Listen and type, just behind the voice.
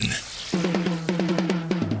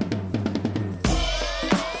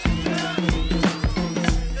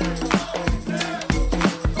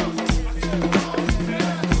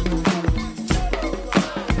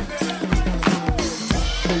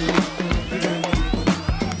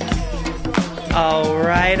All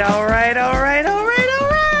right.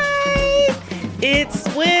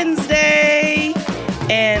 It's Wednesday,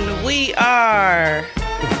 and we are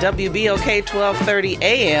WBOK 1230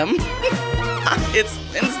 AM. It's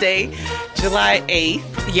Wednesday, July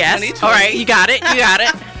 8th. Yes. All right. You got it.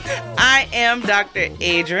 I am Dr.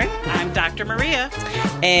 Adrian. I'm Dr. Maria.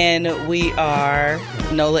 And we are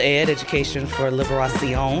NOLA Ed, Education for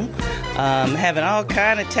Liberation. Having all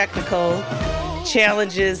kind of technical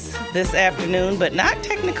challenges this afternoon, but not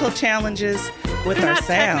technical challenges with our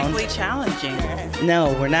sound. We're not technically challenging.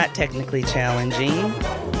 No, we're not technically challenging,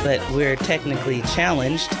 but we're technically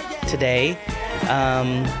challenged today.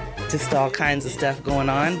 Just all kinds of stuff going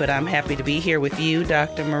on, but I'm happy to be here with you,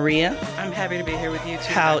 Dr. Maria. I'm happy to be here with you,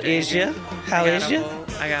 too. How is you?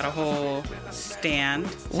 I got a whole stand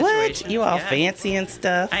situation. What? You all fancy and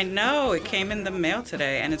stuff? I know. It came in the mail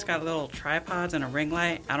today, and it's got little tripods and a ring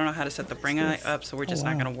light. I don't know how to set the ring light up, so we're just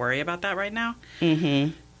not going to worry about that right now.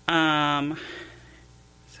 Mm-hmm.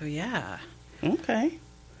 So, yeah. Okay.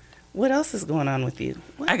 What else is going on with you?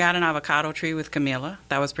 I got an avocado tree with Camila.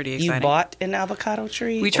 That was pretty exciting. You bought an avocado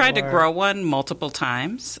tree? We tried to grow one multiple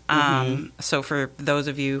times. So for those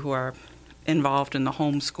of you who are involved in the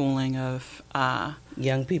homeschooling of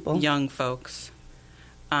young people, young folks,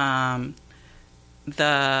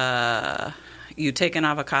 you take an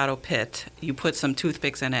avocado pit, you put some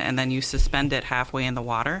toothpicks in it, and then you suspend it halfway in the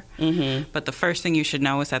water. Mm-hmm. But the first thing you should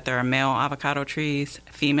know is that there are male avocado trees,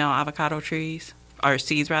 female avocado trees, or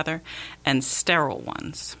seeds rather, and sterile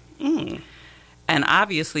ones. Mm. And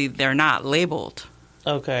obviously they're not labeled.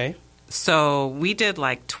 Okay. So we did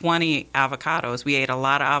like 20 avocados. We ate a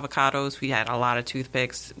lot of avocados. We had a lot of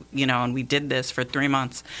toothpicks, and we did this for 3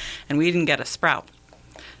 months, and we didn't get a sprout.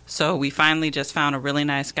 So we finally just found a really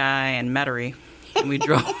nice guy in Metairie, and we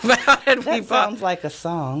drove out. And that sounds like a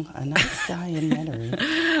song. A nice guy in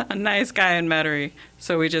Metairie. A nice guy in Metairie.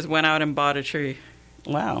 So we just went out and bought a tree.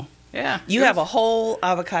 Wow. Yeah. You have a whole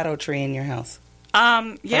avocado tree in your house.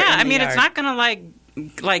 Yeah. I mean, it's not gonna like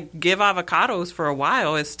give avocados for a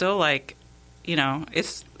while. It's still like,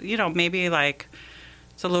 it's maybe like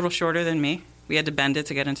it's a little shorter than me. We had to bend it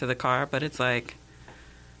to get into the car, but it's like,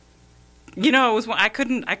 it was I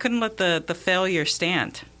couldn't let the failure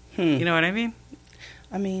stand. You know what I mean?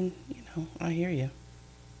 I mean, I hear you.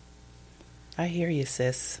 I hear you,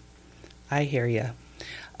 sis. I hear you.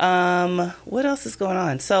 What else is going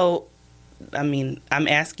on? So, I mean, I'm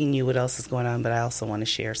asking you what else is going on, but I also want to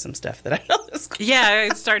share some stuff that I know is going on. Yeah,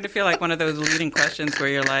 it's starting to feel like one of those leading questions where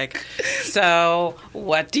you're like, so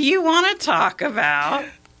what do you want to talk about?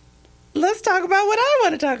 Let's talk about what I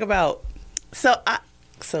want to talk about. So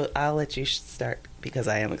I'll let you start because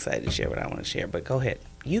I am excited to share what I want to share, but go ahead.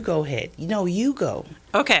 You go ahead. You go.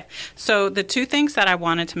 Okay. So the two things that I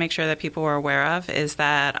wanted to make sure that people were aware of is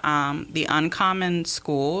that the Uncommon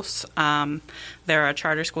Schools, they're a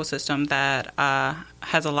charter school system that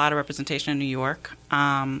has a lot of representation in New York.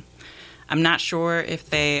 I'm not sure if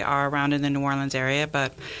they are around in the New Orleans area,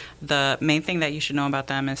 but the main thing that you should know about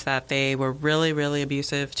them is that they were really, really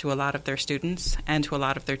abusive to a lot of their students and to a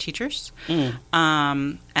lot of their teachers.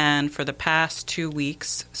 And for the past 2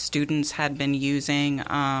 weeks, students had been using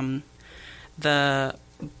the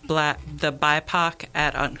BIPOC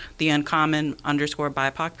at the Uncommon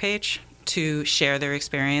 _BIPOC page to share their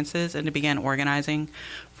experiences and to begin organizing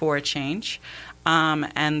for a change.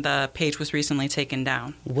 And the page was recently taken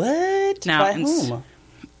down. What? Now, by whom?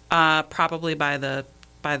 Probably by the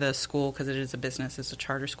school, because it is a business. It's a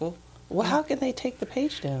charter school. Well, how can they take the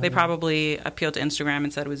page down? They probably appealed to Instagram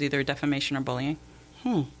and said it was either defamation or bullying.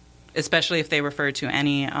 Especially if they referred to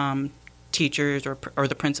any teachers or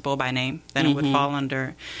the principal by name, then it would fall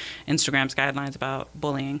under Instagram's guidelines about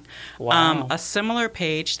bullying. Wow. A similar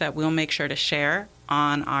page that we'll make sure to share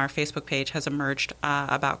on our Facebook page has emerged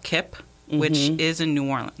about KIPP, which is in New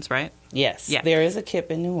Orleans, right? Yes. Yeah. There is a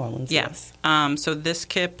KIPP in New Orleans, yeah. Yes. So this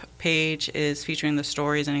KIPP page is featuring the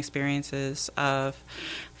stories and experiences of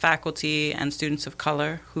faculty and students of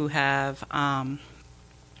color who have,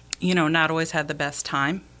 not always had the best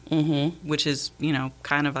time, which is,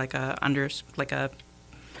 kind of like not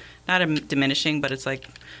a diminishing, but it's like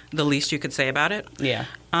the least you could say about it. Yeah.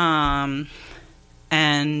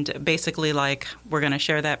 And basically, we're going to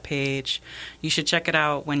share that page. You should check it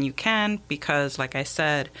out when you can because, like I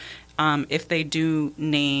said, if they do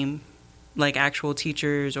name, actual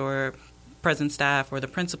teachers or present staff or the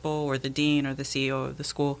principal or the dean or the CEO of the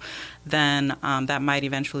school, then that might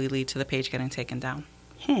eventually lead to the page getting taken down.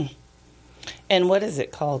 And what is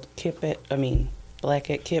it called? Black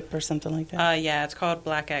at KIPP or something like that? Yeah, it's called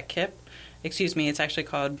Black at KIPP. It's actually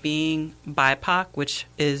called Being BIPOC, which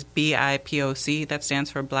is BIPOC. That stands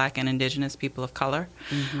for Black and Indigenous People of Color,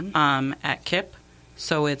 at KIPP.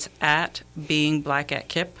 So it's at Being Black at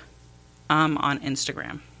KIPP on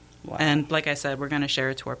Instagram. Wow. And like I said, we're going to share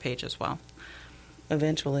it to our page as well.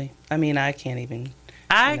 Eventually. I mean, I can't even.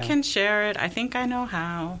 I can share it. I think I know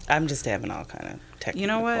how. I'm just having all kind of technical You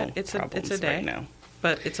know what? It's a day. right now.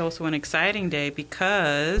 But it's also an exciting day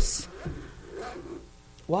because...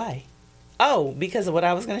 Why? Oh, because of what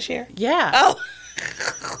I was going to share? Yeah. Oh.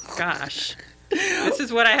 Gosh. This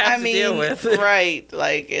is what I have to deal with. Right.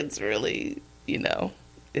 Like, it's really,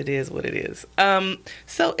 it is what it is.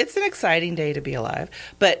 So it's an exciting day to be alive.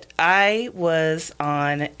 But I was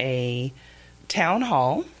on a town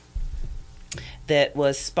hall that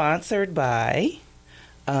was sponsored by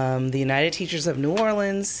the United Teachers of New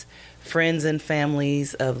Orleans, Friends and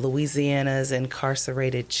Families of Louisiana's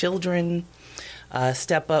Incarcerated Children,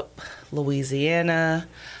 Step Up Louisiana,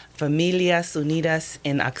 Familias Unidas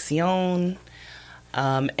en Acción,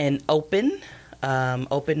 and Open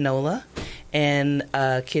NOLA, and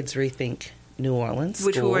Kids Rethink New Orleans.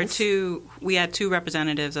 Which we had two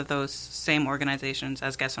representatives of those same organizations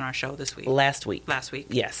as guests on our show this week. Last week.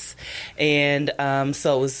 Yes. And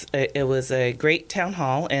so it was a great town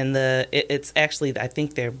hall, and it's actually, I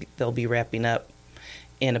think they'll be wrapping up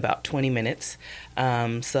in about 20 minutes.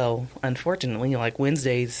 So unfortunately, like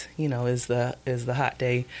Wednesdays, is the hot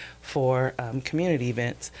day for community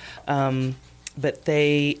events. But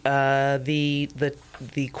they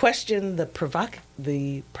the question,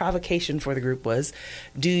 the provocation for the group was,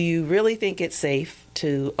 do you really think it's safe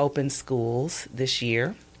to open schools this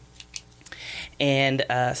year? And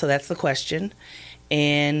so that's the question.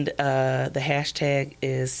 And the hashtag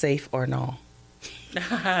is safe or no.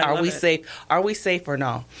 Are we safe? Are we safe or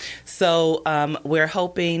no? So we're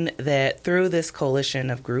hoping that through this coalition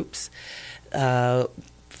of groups,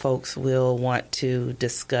 folks will want to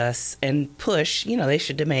discuss and push, they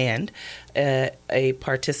should demand a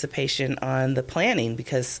participation on the planning,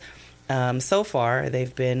 because so far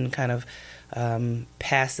they've been kind of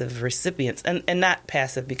passive recipients, and not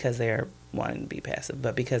passive because they are wanting to be passive,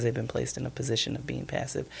 but because they've been placed in a position of being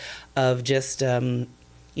passive, of just,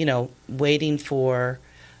 waiting for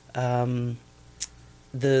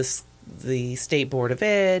the State Board of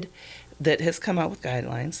Ed that has come out with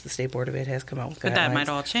guidelines. The State Board of Ed has come out with guidelines. But that might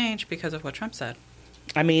all change because of what Trump said.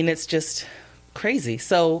 I mean, it's just crazy.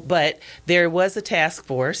 So, but there was a task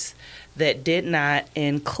force that did not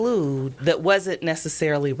include, that wasn't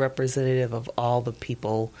necessarily representative of all the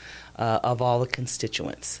people, of all the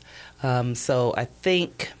constituents. So I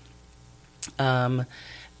think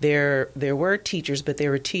there were teachers, but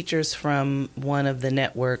there were teachers from one of the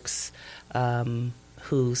networks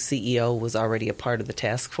whose CEO was already a part of the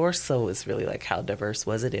task force. So it's really like, how diverse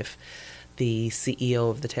was it if the CEO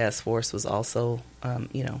of the task force was also,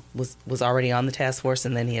 was already on the task force,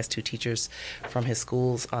 and then he has two teachers from his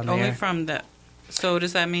schools on there. Only from the. So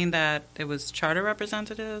does that mean that it was charter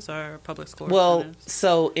representatives or public school representatives? Well,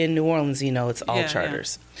 so in New Orleans, it's all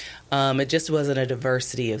charters. Yeah. It just wasn't a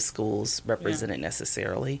diversity of schools represented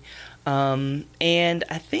necessarily. And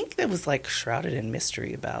I think that was like shrouded in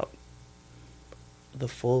mystery about the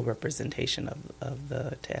full representation of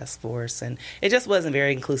the task force, and it just wasn't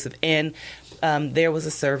very inclusive. And there was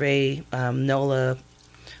a survey, NOLA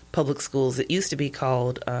Public Schools. It used to be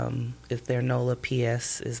called, if their NOLA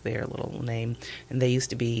PS is their little name, and they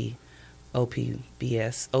used to be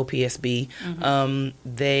OPSB. Mm-hmm.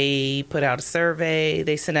 They put out a survey.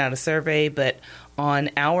 They sent out a survey, but on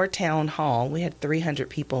our town hall, we had 300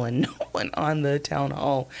 people, and no one on the town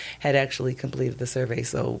hall had actually completed the survey.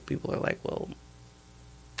 So people are like, well,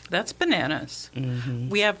 that's bananas. Mm-hmm.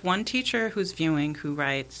 We have one teacher who's viewing who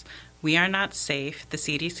writes, "We are not safe. The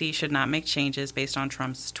CDC should not make changes based on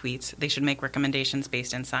Trump's tweets. They should make recommendations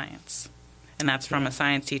based in science." And that's from a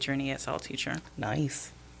science teacher and ESL teacher.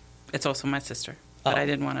 Nice. It's also my sister. But I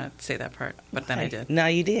didn't want to say that part. But then I did. No,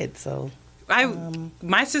 you did. So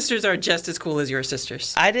my sisters are just as cool as your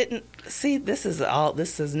sisters. I didn't see. This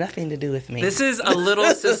has nothing to do with me. This is a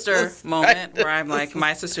little sister moment where I'm like,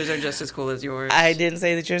 my sisters are just as cool as yours. I didn't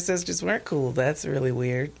say that your sisters weren't cool. That's really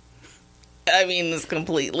weird. I mean, it's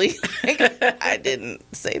completely. I didn't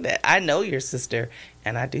say that. I know your sister,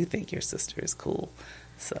 and I do think your sister is cool.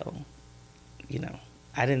 So,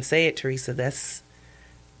 I didn't say it, Teresa. That's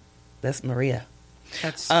Maria.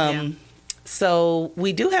 So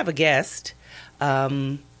we do have a guest.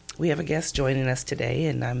 We have a guest joining us today,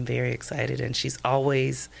 and I'm very excited. And she's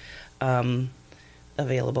always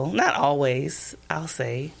available. Not always, I'll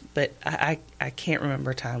say, but I can't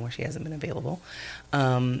remember a time where she hasn't been available.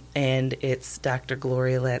 And it's Dr.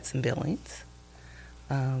 Gloria Ladson Billings.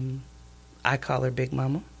 I call her Big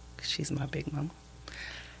Mama because she's my Big Mama.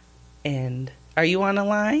 And are you on the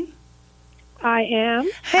line? I am.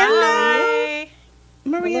 Hello. Hi.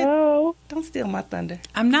 Maria, Hello. don't steal my thunder.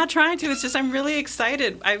 I'm not trying to. It's just I'm really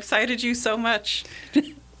excited. I've cited you so much.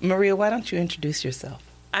 Maria, why don't you introduce yourself?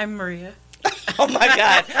 I'm Maria. Oh, my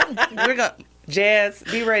God. Jazz,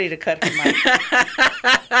 be ready to cut her mic.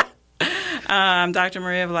 I'm Dr.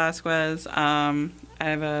 Maria Velasquez. I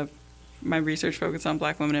have my research focus on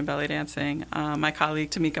Black women in belly dancing. My colleague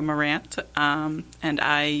Tamika Morant, and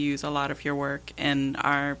I use a lot of your work in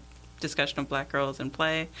our discussion of Black girls in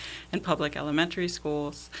play in public elementary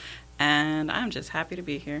schools. And I'm just happy to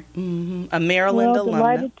be here. Mm-hmm. A Maryland alumna.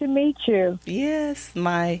 Delighted to meet you. Yes,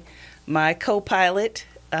 my co-pilot.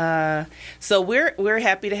 So we're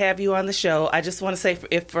happy to have you on the show. I just want to say,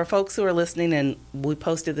 for folks who are listening, and we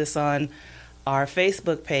posted this on our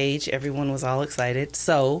Facebook page, everyone was all excited.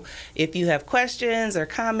 So if you have questions or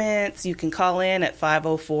comments, you can call in at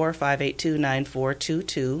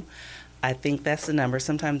 504-582-9422. I think that's the number.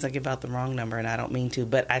 Sometimes I give out the wrong number, and I don't mean to,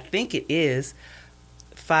 but I think it is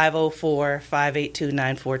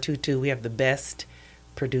 504-582-9422. We have the best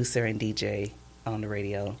producer and DJ on the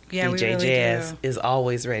radio. Yeah, DJ we really Jazz do. is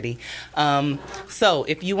always ready. So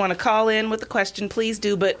if you want to call in with a question, please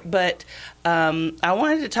do. But I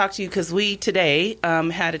wanted to talk to you because we today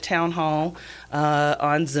had a town hall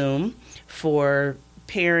on Zoom for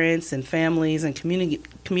parents and families and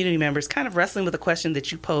community members, kind of wrestling with a question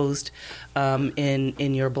that you posed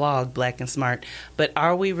in your blog, Black and Smart. But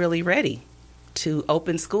are we really ready to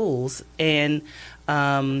open schools? And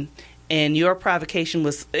your provocation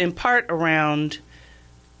was in part around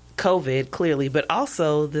COVID, clearly, but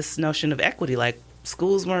also this notion of equity, like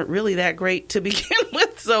schools weren't really that great to begin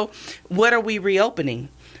with. So what are we reopening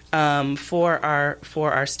for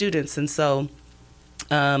our students? And so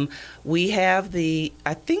we have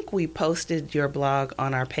I think we posted your blog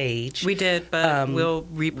on our page. We did, but we'll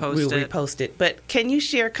repost it. But can you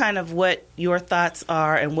share kind of what your thoughts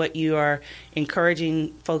are and what you are encouraging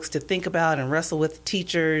folks to think about and wrestle with,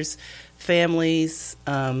 teachers, families,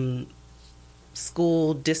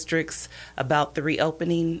 school districts, about the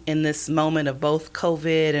reopening in this moment of both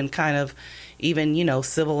COVID and kind of even,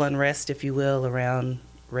 civil unrest, if you will, around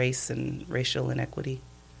race and racial inequity?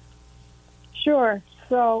 Sure.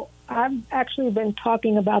 So I've actually been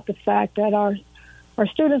talking about the fact that our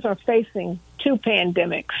students are facing two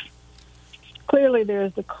pandemics. Clearly,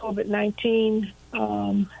 there's the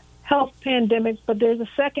COVID-19 health pandemic, but there's a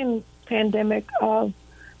second pandemic of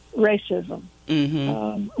racism,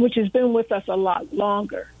 which has been with us a lot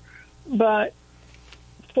longer. But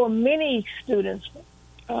for many students,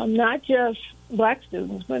 not just Black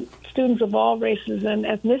students, but students of all races and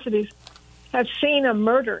ethnicities, have seen a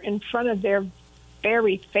murder in front of their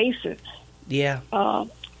very faces. Yeah.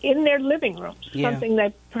 In their living rooms, something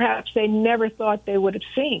that perhaps they never thought they would have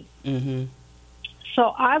seen. Mm-hmm.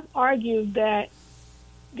 So I've argued that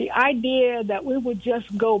the idea that we would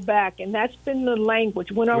just go back, and that's been the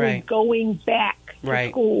language, when are we going back to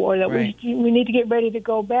school, or that we need to get ready to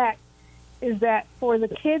go back, is that for the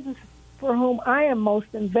kids for whom I am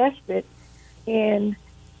most invested in,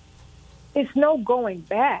 it's no going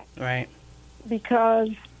back. Right.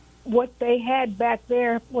 Because what they had back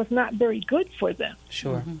there was not very good for them.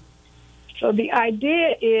 Sure. Mm-hmm. So the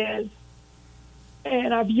idea is,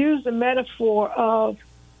 and I've used the metaphor of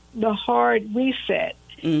the hard reset,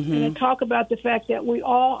 and I talk about the fact that we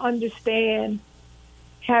all understand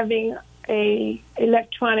having a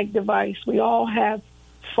electronic device. We all have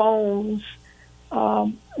phones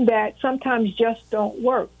that sometimes just don't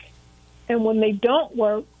work. And when they don't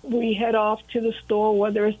work, we head off to the store,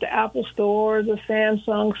 whether it's the Apple store, or the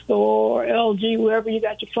Samsung store, or LG, wherever you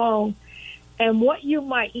got your phone. And what you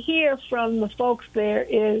might hear from the folks there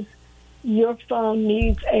is, your phone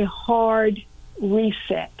needs a hard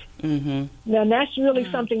reset. Mm-hmm. Now, that's really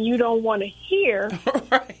something you don't want to hear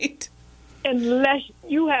Right. unless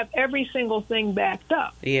you have every single thing backed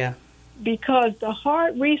up. Yeah. Because the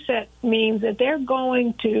hard reset means that they're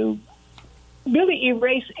going to really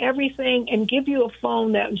erase everything and give you a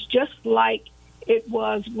phone that was just like it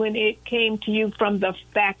was when it came to you from the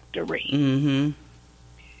factory. Mm-hmm.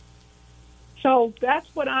 So that's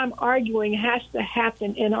what I'm arguing has to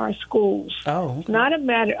happen in our schools. Oh. Okay. It's not a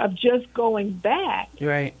matter of just going back,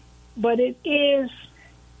 Right. but it is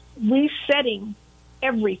resetting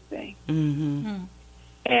everything. Mm-hmm.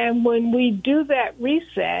 And when we do that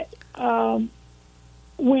reset,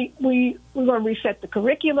 we're going to reset the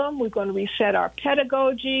curriculum. We're going to reset our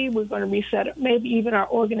pedagogy. We're going to reset maybe even our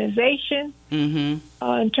organization in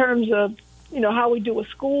terms of, how we do a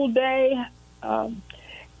school day.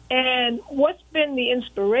 And what's been the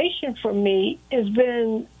inspiration for me has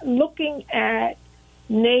been looking at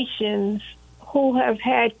nations who have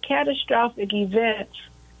had catastrophic events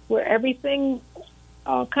where everything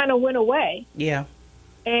kind of went away. Yeah.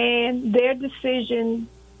 And their decision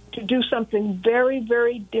to do something very,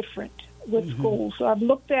 very different with schools. So I've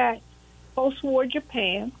looked at post-war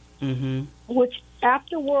Japan, which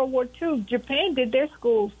after World War II, Japan did their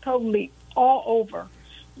schools totally all over.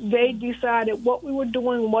 They decided what we were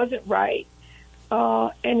doing wasn't right.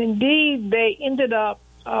 And indeed, they ended up,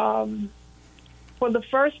 for the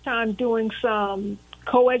first time, doing some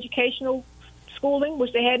coeducational schooling,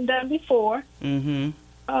 which they hadn't done before.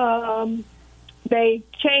 They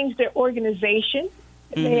changed their organization.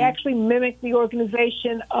 They actually mimicked the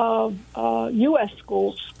organization of U.S.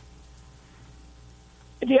 schools.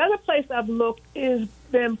 The other place I've looked has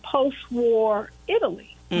been post-war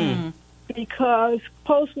Italy. Because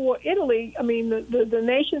post-war Italy, the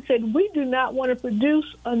nation said, we do not want to produce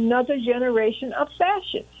another generation of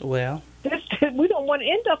fascists. Well, we don't want to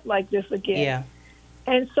end up like this again. Yeah.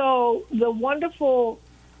 And so the wonderful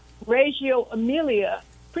Reggio Emilia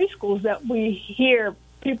preschools that we hear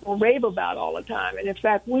people rave about all the time, and in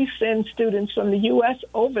fact, we send students from the U.S.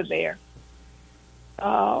 over there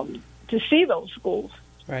to see those schools.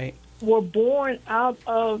 Right. Were born out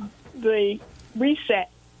of the reset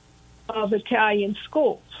of Italian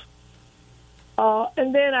schools.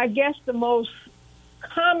 And then I guess the most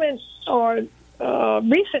common or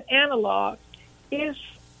recent analog is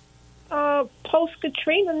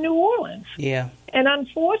post-Katrina New Orleans. Yeah. And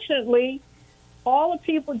unfortunately, all the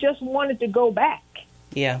people just wanted to go back.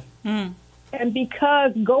 Yeah. And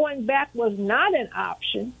because going back was not an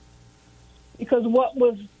option, because what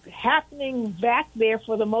was happening back there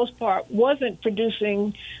for the most part wasn't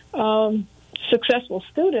producing successful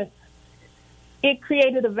students, it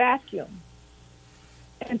created a vacuum.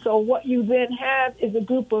 And so what you then have is a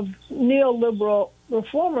group of neoliberal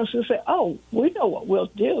reformers who say, oh, we know what we'll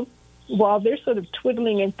do. While they're sort of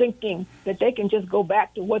twiddling and thinking that they can just go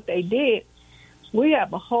back to what they did, we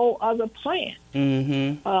have a whole other plan.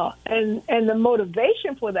 And the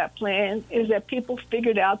motivation for that plan is that people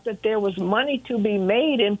figured out that there was money to be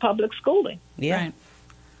made in public schooling. Yeah. Right.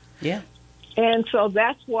 Yeah. And so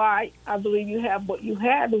that's why I believe you have what you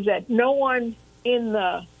have, is that no one in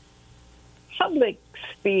the public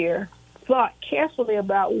sphere thought carefully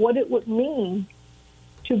about what it would mean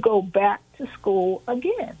to go back to school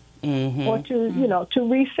again, or to,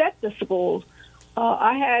 to reset the schools.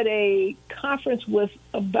 I had a conference with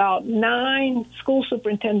about 9 school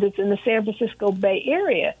superintendents in the San Francisco Bay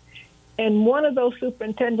Area, and one of those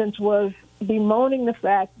superintendents was bemoaning the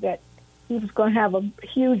fact that he was going to have a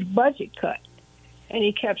huge budget cut. And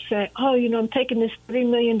he kept saying, oh, I'm taking this $3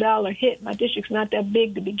 million hit. My district's not that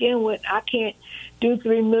big to begin with. I can't do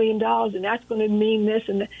 $3 million, and that's going to mean this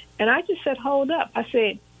and that. And I just said, hold up. I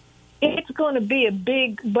said, it's going to be a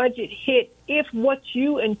big budget hit if what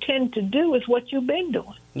you intend to do is what you've been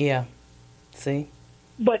doing. Yeah. See?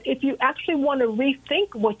 But if you actually want to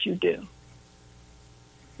rethink what you do,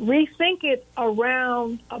 rethink it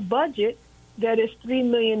around a budget that is $3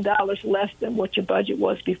 million less than what your budget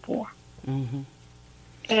was before.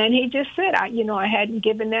 And he just said, I hadn't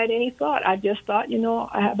given that any thought. I just thought,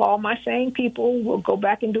 I have all my same people. We'll go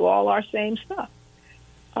back and do all our same stuff.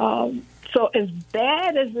 So as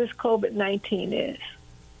bad as this COVID-19 is,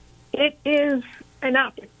 it is an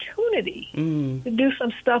opportunity to do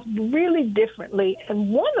some stuff really differently.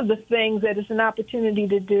 And one of the things that is an opportunity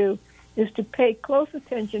to do is to pay close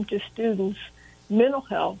attention to students' mental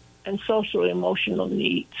health and social and emotional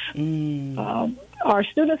needs. Our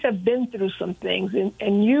students have been through some things,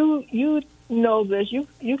 and you know this.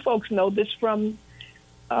 You folks know this from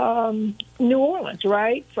New Orleans,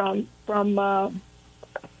 right? From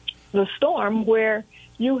the storm, where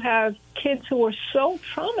you have kids who are so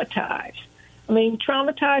traumatized.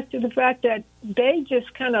 Traumatized to the fact that they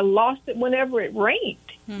just kind of lost it whenever it rained.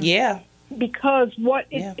 Yeah. Because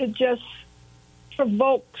it just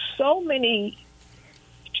provoked so many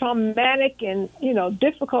traumatic and,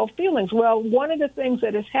 difficult feelings. Well, one of the things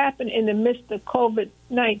that has happened in the midst of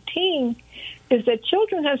COVID-19 is that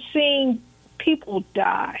children have seen people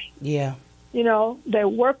die. Yeah. They're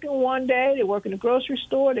working one day, they work in a grocery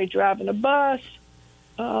store, they're driving a bus,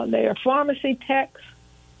 they are pharmacy techs,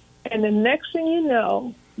 and the next thing you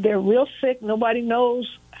know, they're real sick. Nobody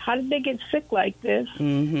knows how did they get sick like this.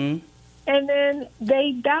 And then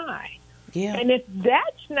they die. Yeah. And if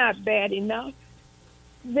that's not bad enough,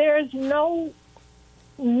 there's no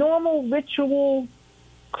normal ritual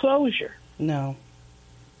closure. No.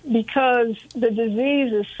 Because the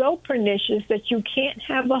disease is so pernicious that you can't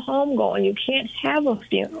have a homegoing, you can't have a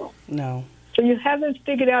funeral. No. So you haven't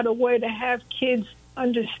figured out a way to have kids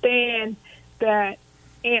understand that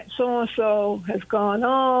Aunt so-and-so has gone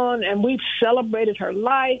on and we've celebrated her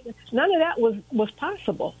life. None of that was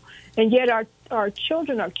possible. And yet our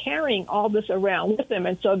children are carrying all this around with them.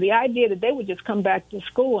 And so the idea that they would just come back to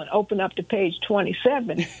school and open up to page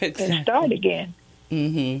 27 exactly. and start again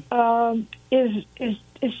is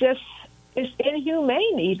just, it's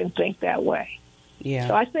inhumane to even think that way. Yeah.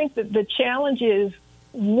 So I think that the challenge is,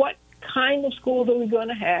 what kind of schools are we going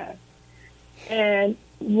to have? And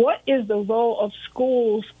what is the role of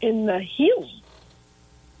schools in the healing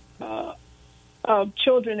of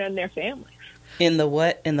children and their families? In the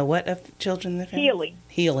what? In the what of children and their families?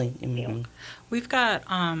 Healing. Mm-hmm. Healing. We've got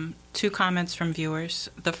 2 comments from viewers.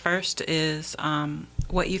 The first is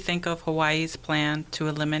what you think of Hawaii's plan to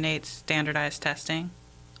eliminate standardized testing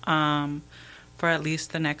for at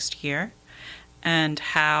least the next year. And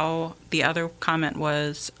how the other comment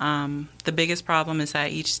was the biggest problem is that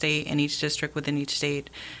each state and each district within each state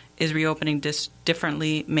is reopening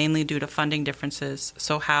differently, mainly due to funding differences.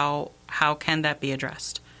 So how can that be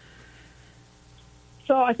addressed?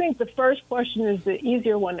 So I think the first question is the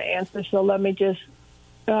easier one to answer. So let me just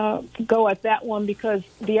go at that one, because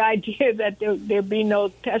the idea that there be no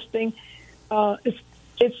testing,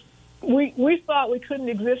 we thought we couldn't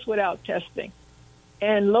exist without testing.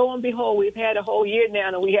 And lo and behold, we've had a whole year now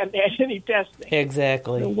and we haven't had any testing.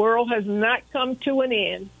 Exactly. The world has not come to an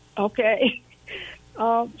end. Okay.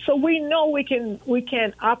 So we know we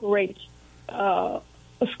can operate a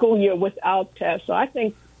school year without tests. So I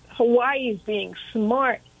think Hawaii is being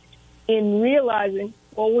smart in realizing,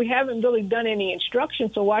 well, we haven't really done any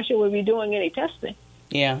instruction, so why should we be doing any testing?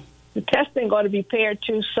 Yeah. The testing ought to be paired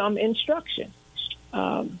to some instruction.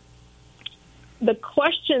 The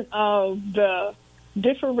question of the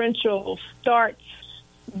differential starts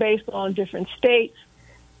based on different states,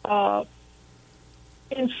 in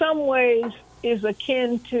some ways is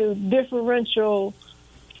akin to differential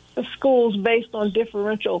schools based on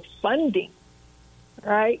differential funding,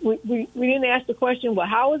 right? We didn't ask the question, well,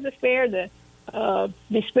 how is it fair to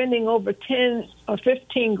be spending over 10 or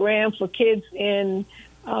 15 grand for kids in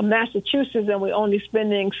Massachusetts and we're only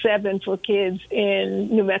spending 7 for kids in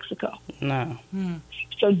New Mexico? No.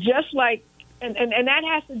 So just like, and that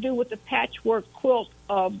has to do with the patchwork quilt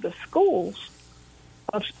of the schools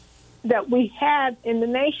that we have in the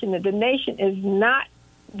nation, that the nation is not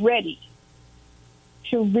ready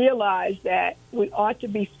to realize that we ought to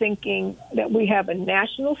be thinking that we have a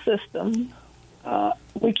national system.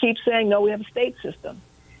 We keep saying, no, we have a state system.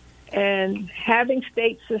 And having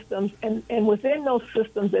state systems, and within those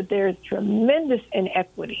systems that there is tremendous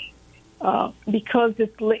inequity because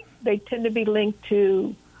they tend to be linked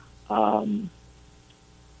to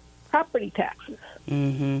property taxes.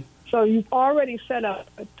 Mm-hmm. So you've already set up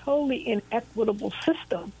a totally inequitable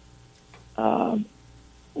system.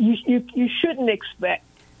 You shouldn't expect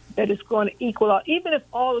that it's going to equal out, even if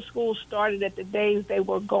all the schools started at the days they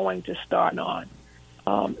were going to start on.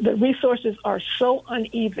 The resources are so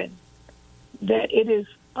uneven that it is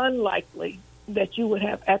unlikely that you would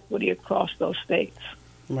have equity across those states.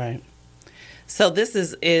 Right. So this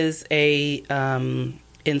is a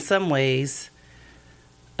in some ways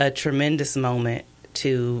a tremendous moment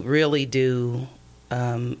to really do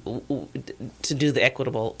the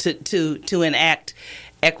equitable, to enact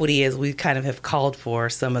equity as we kind of have called for,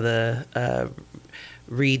 some of the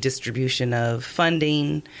redistribution of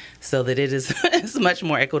funding so that it is it's much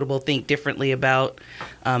more equitable, think differently about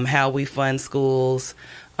how we fund schools.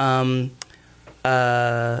 One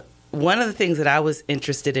of the things that I was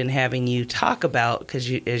interested in having you talk about, because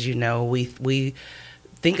as you know, we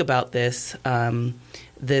think about this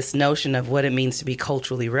notion of what it means to be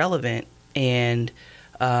culturally relevant. And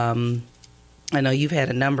I know you've had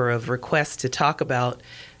a number of requests to talk about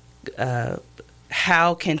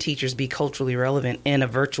how can teachers be culturally relevant in a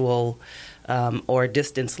virtual or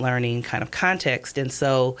distance learning kind of context. And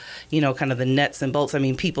so, kind of the nuts and bolts. I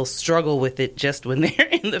mean, people struggle with it just when they're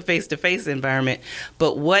in the face-to-face environment.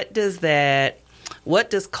 But what does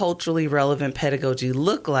culturally relevant pedagogy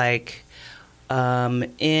look like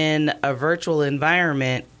in a virtual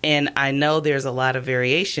environment? And I know there's a lot of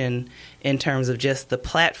variation in terms of just the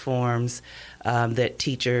platforms that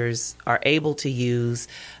teachers are able to use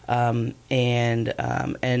and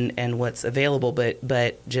what's available.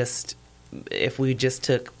 But just if we just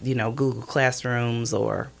took Google Classrooms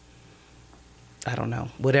or I don't know,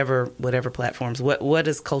 whatever platforms. What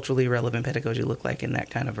does culturally relevant pedagogy look like in that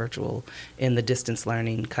kind of virtual, in the distance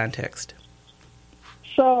learning context?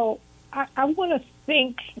 So I want to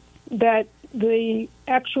think that the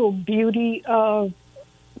actual beauty of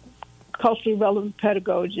culturally relevant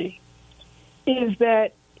pedagogy is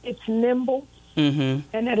that it's nimble and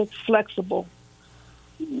that it's flexible.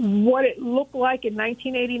 What it looked like in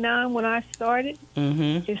 1989 when I started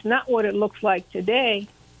is not what it looks like today,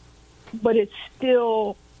 but it's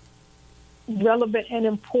still relevant and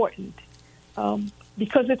important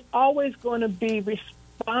because it's always going to be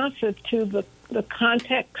responsive to the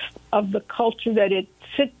context of the culture that it's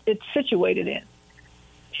situated in.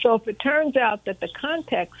 So if it turns out that the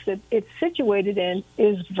context that it's situated in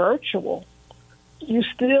is virtual, you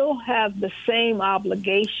still have the same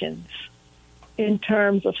obligations in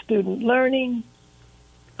terms of student learning,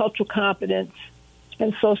 cultural competence,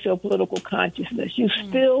 and socio-political consciousness. You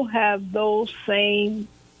still have those same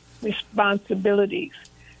responsibilities.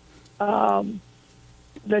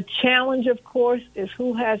 The challenge, of course, is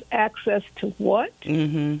who has access to what.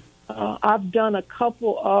 I've done a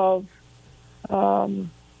couple of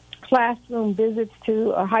classroom visits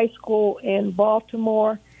to a high school in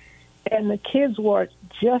Baltimore, and the kids were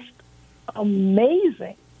just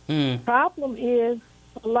amazing. Problem is,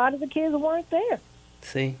 a lot of the kids weren't there.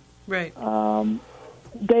 See, right? And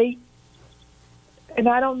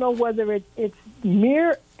I don't know whether it's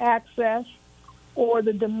mere access or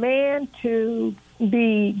the demand to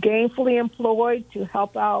be gainfully employed to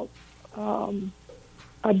help out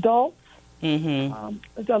adults. There's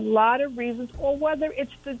a lot of reasons, or whether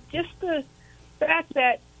it's just the fact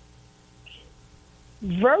that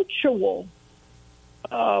virtual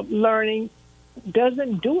learning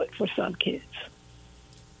doesn't do it for some kids.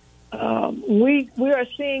 We are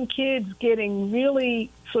seeing kids getting really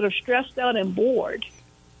sort of stressed out and bored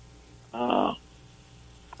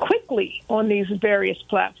quickly on these various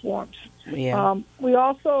platforms. We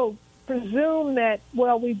also presume that,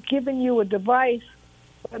 well, we've given you a device,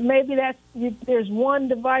 but maybe there's one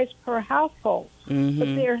device per household,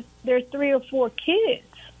 but there are 3 or 4 kids.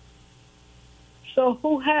 So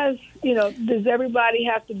who has, does everybody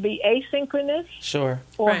have to be asynchronous? Sure.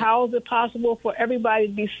 Or how is it possible for everybody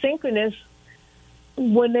to be synchronous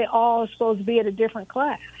when they all are supposed to be at a different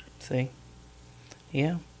class? See?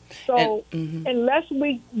 Yeah. So unless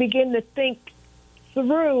we begin to think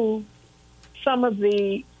through some of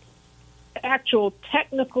the actual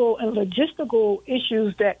technical and logistical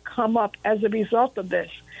issues that come up as a result of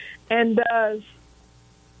this, and does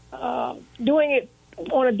doing it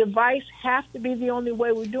on a device have to be the only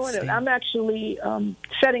way we're doing it? I'm actually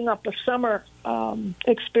setting up a summer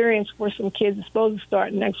experience for some kids. It's supposed to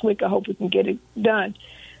start next week. I hope we can get it done.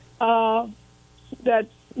 That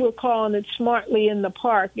we're calling it Smartly in the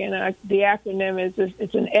Park, and the acronym is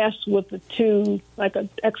it's an S with a 2, like an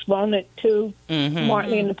exponent 2,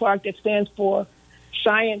 Smartly in the Park, that stands for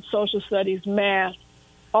science, social studies, math,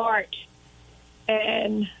 art,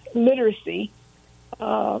 and literacy.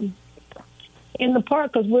 In the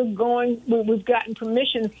park, because we've gotten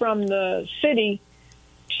permission from the city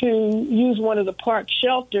to use one of the park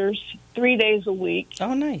shelters 3 days a week.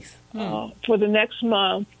 Oh, nice. For the next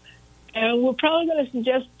month. And we're probably going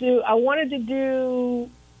to I wanted to do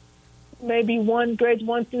maybe grades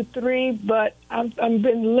 1 through 3, but I've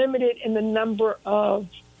been limited in the number of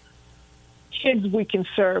kids we can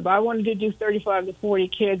serve. I wanted to do 35 to 40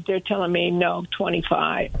 kids. They're telling me no,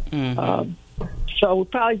 25. So we'll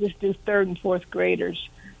probably just do 3rd and 4th graders.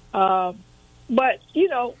 But,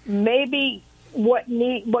 maybe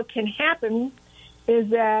what can happen is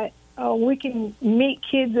that we can meet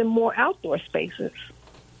kids in more outdoor spaces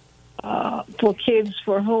for kids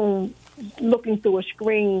for whom looking through a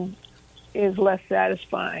screen is less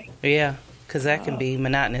satisfying. Yeah, because that can be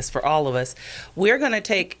monotonous for all of us. We're going to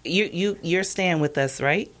take you're staying with us,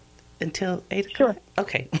 right? Until 8 o'clock? Sure.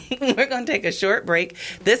 Okay. We're going to take a short break.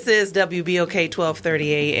 This is WBOK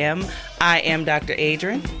 1230 AM. I am Dr.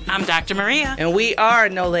 Adrian. I'm Dr. Maria. And we are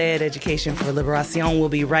NOLA Ed Education for Liberation. We'll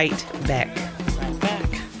be right back.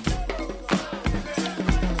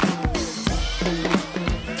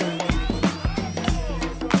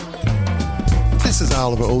 This is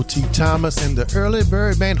Oliver O.T. Thomas and the Early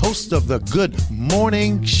Bird Man, host of the Good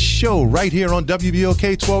Morning Show right here on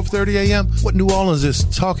WBOK 1230 AM. What New Orleans is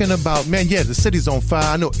talking about, man, yeah, the city's on fire.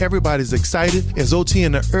 I know everybody's excited. It's OT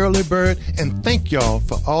and the Early Bird, and thank y'all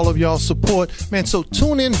for all of y'all's support. Man, so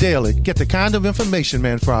tune in daily. Get the kind of information,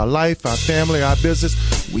 man, for our life, our family, our business.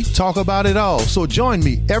 We talk about it all. So join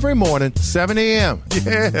me every morning, 7 a.m.,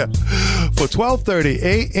 yeah, for 1230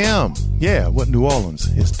 a.m. Yeah, what New Orleans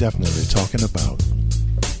is definitely talking about.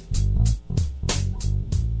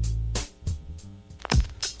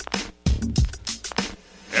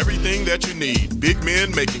 that you need. Big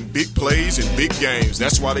men making big plays in big games.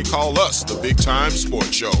 That's why they call us the Big Time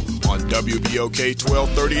Sports Show on WBOK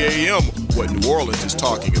 1230 AM, what New Orleans is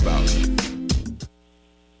talking about.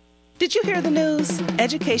 Did you hear the news?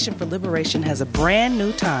 Education for Liberation has a brand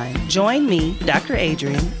new time. Join me, Dr.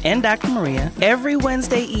 Adrian, and Dr. Maria every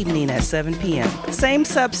Wednesday evening at 7 p.m. Same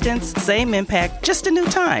substance, same impact, just a new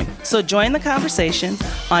time. So join the conversation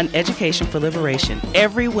on Education for Liberation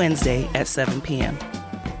every Wednesday at 7 p.m.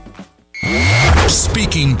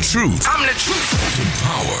 Speaking truth. I'm the truth. To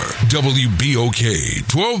power. WBOK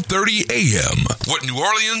 1230 AM. What New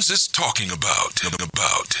Orleans is talking about.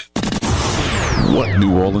 What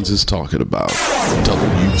New Orleans is talking about.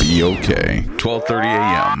 WBOK 1230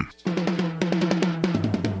 AM.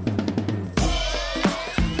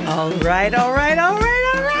 All right.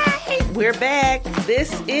 We're back.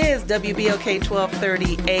 This is WBOK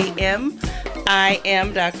 1230 AM. I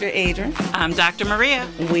am Dr. Adrian. I'm Dr. Maria.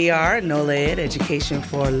 We are NOLED, Education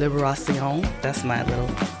for Liberación. That's my little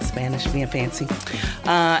Spanish being fancy.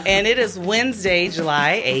 And it is Wednesday,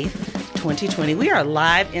 July 8th, 2020. We are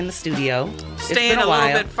live in the studio. Staying a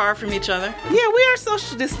little bit far from each other. Yeah, we are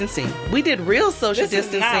social distancing. We did real social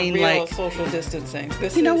distancing. This is not real social distancing.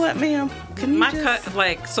 You know what, ma'am? Can you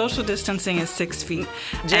social distancing is 6 feet.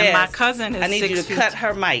 Jazz, and my cousin is 6 feet. I need you to cut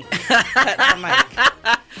her mic.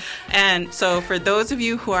 And so for those of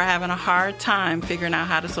you who are having a hard time figuring out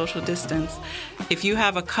how to social distance, if you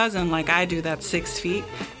have a cousin like I do that's 6 feet,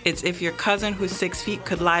 it's if your cousin who's 6 feet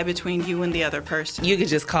could lie between you and the other person. You could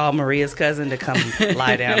just call Maria's cousin to come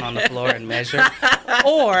lie down on the floor and measure.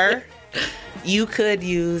 Or you could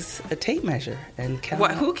use a tape measure and count.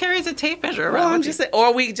 What? Who carries a tape measure around? Well, I'm just saying,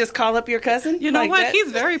 or we just call up your cousin. You know like what? That.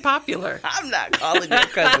 He's very popular. I'm not calling your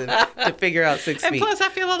cousin to figure out 6 feet. And plus, I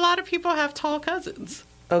feel a lot of people have tall cousins.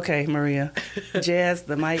 Okay, Maria. Jazz,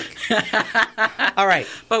 the mic. All right.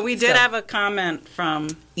 But we did have a comment from...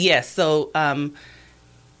 Yes, so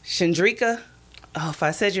Chandrika, if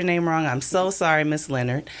I said your name wrong, I'm so sorry, Miss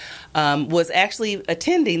Leonard, was actually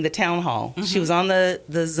attending the town hall. Mm-hmm. She was on the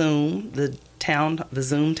Zoom, the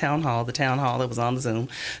Zoom town hall that was on the Zoom,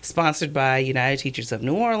 sponsored by United Teachers of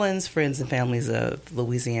New Orleans, Friends and Families of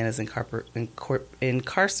Louisiana's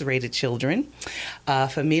Incarcerated Children,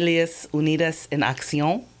 Familias Unidas en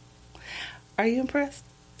Acción. Are you impressed?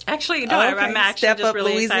 Actually, no. Okay. I'm actually Step just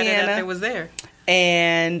really Louisiana. Excited that it was there.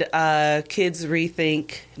 And Kids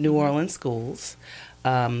Rethink New Orleans Schools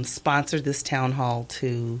sponsored this town hall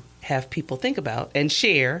to have people think about and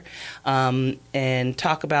share and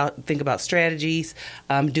think about strategies.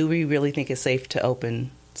 Do we really think it's safe to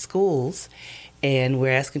open schools? And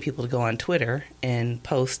we're asking people to go on Twitter and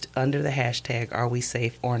post under the hashtag, are we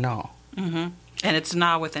safe or no? Mm-hmm. And it's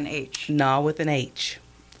NA with an H. NA with an H.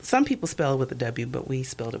 Some people spell it with a W, but we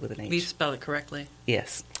spelled it with an H. We spell it correctly.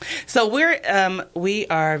 Yes. So we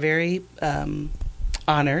are very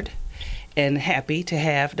honored and happy to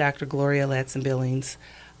have Dr. Gloria Ladson-Billings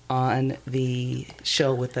on the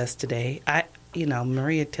show with us today.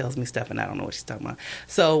 Maria tells me stuff and I don't know what she's talking about.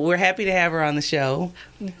 So we're happy to have her on the show.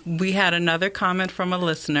 We had another comment from a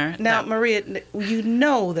listener. Now, Maria, you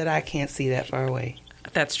know that I can't see that far away.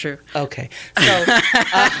 That's true. Okay. So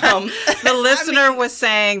the listener was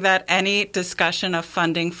saying that any discussion of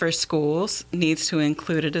funding for schools needs to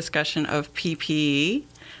include a discussion of PPE.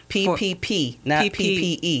 PPP, not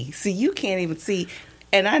PPE. See, you can't even see,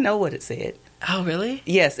 and I know what it said. Oh, really?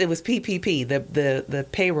 Yes, it was PPP, the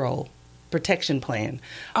payroll protection plan.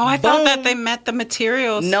 Oh, I thought that they meant the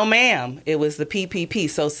materials. No, ma'am. It was the PPP.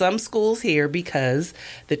 So some schools here, because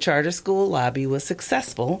the charter school lobby was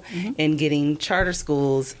successful in getting charter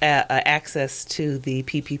schools access to the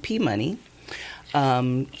PPP money,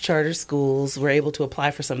 charter schools were able to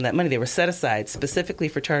apply for some of that money. They were set aside specifically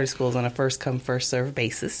for charter schools on a first-come, first-served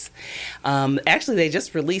basis. Actually, they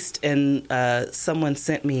just released, and someone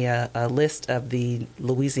sent me a list of the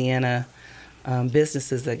Louisiana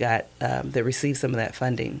businesses that received some of that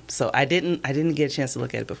funding. So I didn't get a chance to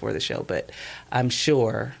look at it before the show, but I'm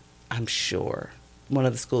sure one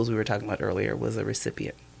of the schools we were talking about earlier was a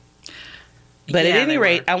recipient. But at any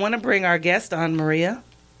rate, I want to bring our guest on, Maria.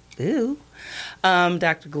 Ooh.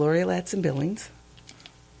 Dr. Gloria Ladson-Billings.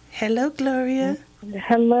 Hello, Gloria.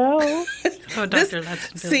 Hello. Oh, Dr.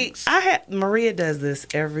 Ladson-Billings. See, Maria does this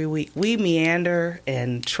every week. We meander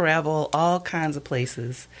and travel all kinds of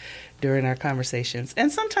places during our conversations.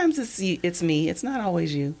 And sometimes it's me. It's not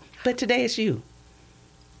always you. But today it's you.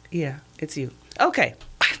 Yeah, it's you. Okay.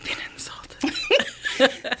 I've been insulted.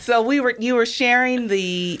 So you were sharing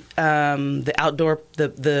the outdoor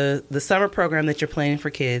the summer program that you're planning for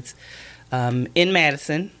kids in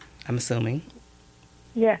Madison, I'm assuming.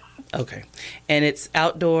 Yes. Okay. And it's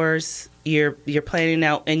outdoors. You're planning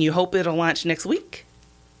out, and you hope it'll launch next week?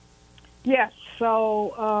 Yes.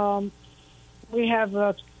 So we have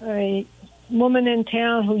a woman in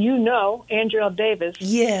town who you know, Andrea Davis.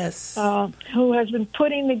 Yes. Who has been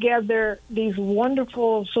putting together these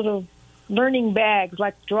wonderful sort of learning bags,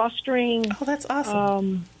 like drawstring. Oh, that's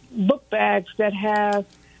awesome. Book bags that have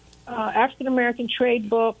African American trade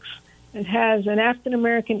books. It has an African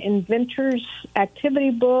American inventors activity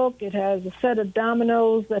book. It has a set of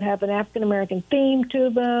dominoes that have an African American theme to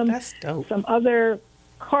them. That's dope. Some other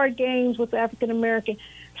card games with African American.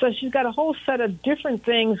 So she's got a whole set of different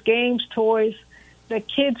things, games, toys, that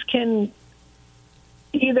kids can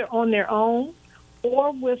either on their own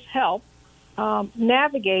or with help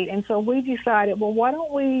navigate. And so we decided, well, why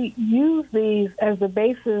don't we use these as the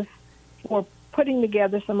basis for putting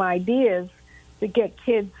together some ideas to get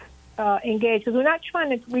kids engaged, because we're not trying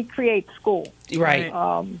to recreate school. Right.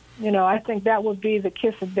 I think that would be the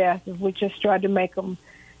kiss of death if we just tried to make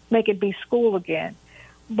it be school again.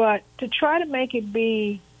 But to try to make it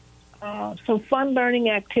be some fun learning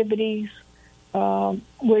activities,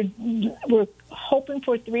 we're hoping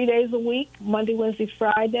for 3 days a week, Monday, Wednesday,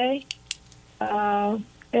 Friday. And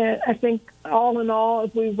I think all in all,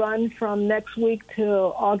 if we run from next week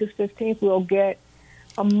till August 15th, we'll get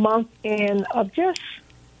a month in of just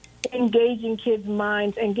engaging kids'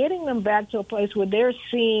 minds and getting them back to a place where they're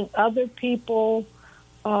seeing other people.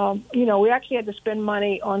 We actually had to spend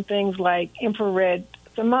money on things like infrared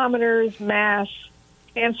thermometers, masks,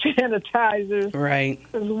 hand sanitizers. Right.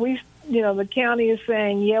 Because the county is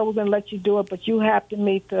saying, yeah, we're going to let you do it, but you have to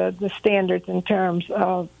meet the standards in terms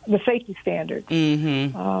of the safety standards.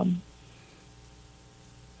 Mm-hmm.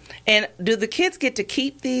 And do the kids get to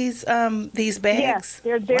keep these bags? Yes,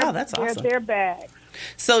 wow, that's awesome. They're their bags.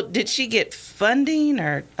 So did she get funding,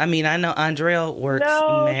 or I know Andrea works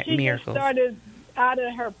she miracles. Just started out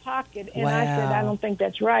of her pocket, and wow. I said, I don't think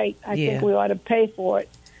that's right. I think we ought to pay for it.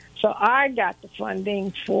 So I got the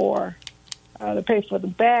funding to pay for the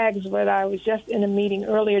bags, but I was just in a meeting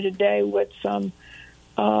earlier today with some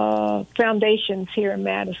foundations here in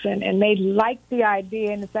Madison, and they like the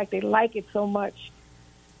idea, and in fact, they like it so much.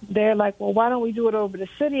 They're like, well, why don't we do it over the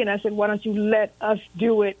city? And I said, why don't you let us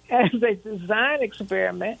do it as a design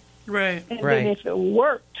experiment? Right. And then if it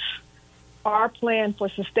works, our plan for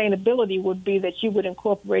sustainability would be that you would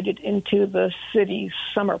incorporate it into the city's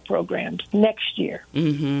summer programs next year.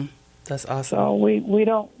 Mm-hmm. That's awesome. So we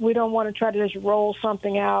don't want to try to just roll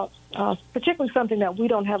something out, particularly something that we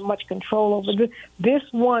don't have much control over. This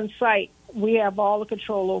one site we have all the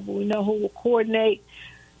control over. We know who will coordinate.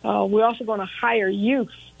 We're also going to hire youth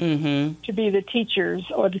to be the teachers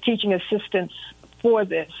or the teaching assistants for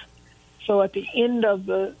this. So at the end of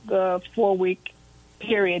the 4-week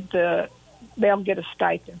period, they'll get a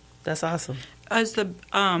stipend. That's awesome. Are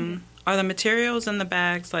the materials in the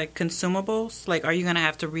bags like consumables? Like, are you going to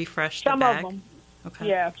have to refresh the bag? Some of them. Okay.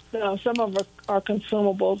 Yeah, some of them are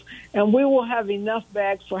consumables, and we will have enough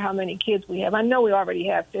bags for how many kids we have. I know we already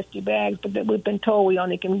have 50 bags, but we've been told we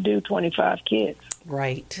only can do 25 kids.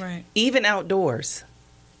 Right. Right. Even outdoors.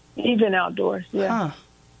 Even outdoors, yeah. Huh.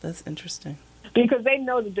 That's interesting. Because they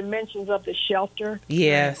know the dimensions of the shelter.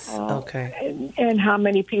 Yes. Okay. And how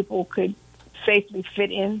many people could safely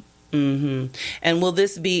fit in. Mm-hmm. And will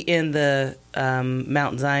this be in the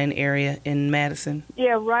Mount Zion area in Madison?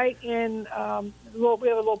 Yeah, right in, we have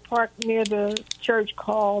a little park near the church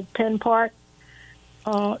called Penn Park.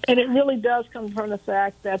 And it really does come from the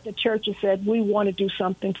fact that the church has said, we want to do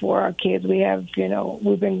something for our kids. We have,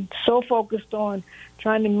 we've been so focused on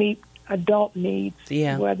trying to meet adult needs,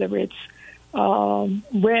 whether it's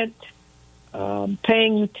rent,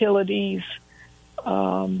 paying utilities,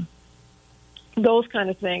 those kind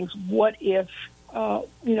of things. What if,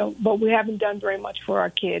 but we haven't done very much for our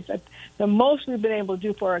kids. The most we've been able to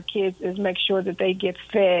do for our kids is make sure that they get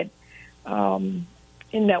fed,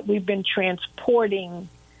 in that we've been transporting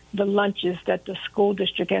the lunches that the school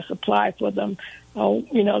district has supplied for them.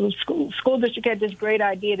 The school district had this great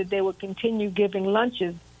idea that they would continue giving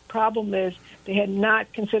lunches. Problem is they had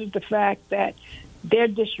not considered the fact that their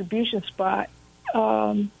distribution spot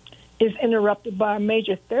is interrupted by a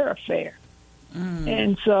major thoroughfare.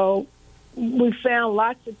 And so we found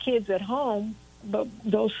lots of kids at home, but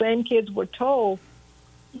those same kids were told,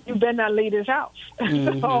 you better not leave this house.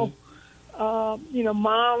 So,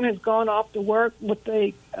 mom has gone off to work with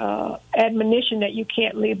the admonition that you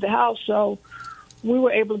can't leave the house. So we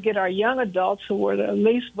were able to get our young adults, who were the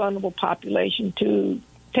least vulnerable population, to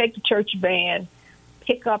take the church van,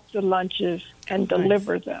 pick up the lunches, and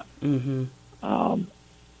deliver them.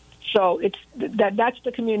 So it's that's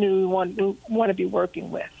the community we want to be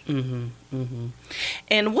working with.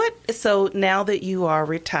 And so now that you are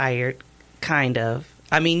retired, kind of,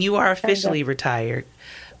 I mean, you are officially retired,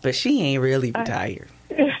 but she ain't really retired.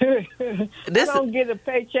 I don't get a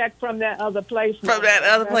paycheck from that other place.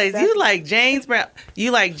 You like James Brown.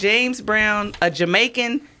 You like James Brown, a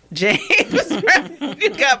Jamaican James Brown. You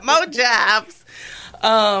got more jobs.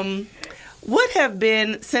 What have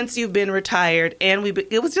been, since you've been retired, and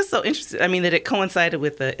it was just so interesting, I mean, that it coincided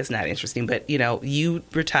with it's not interesting, but, you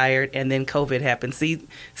retired and then COVID happened. See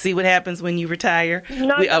what happens when you retire?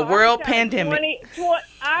 A world pandemic.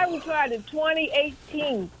 I retired in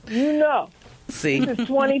 2018, See? This is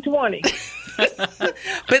 2020.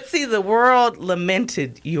 But see, the world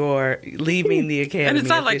lamented your leaving the academy. And it's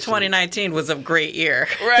not like officially. 2019 was a great year.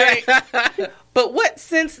 Right. But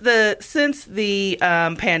since the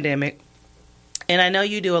pandemic, and I know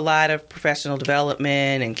you do a lot of professional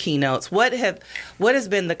development and keynotes, what has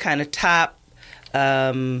been the kind of top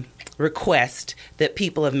request that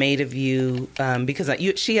people have made of you? Because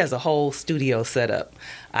she has a whole studio set up.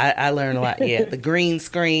 I learned a lot. Yeah, the green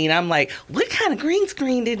screen. I'm like, what kind of green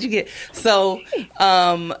screen did you get? So,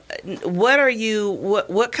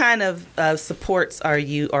 what kind of supports are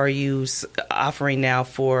you offering now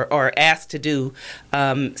or asked to do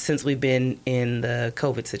since we've been in the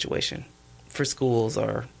COVID situation for schools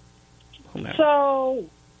or whomever? So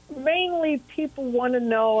mainly people want to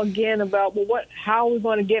know again about how we're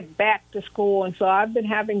going to get back to school, and so I've been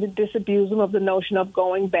having to disabuse them of the notion of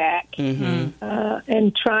going back,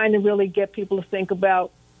 and trying to really get people to think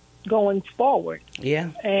about going forward.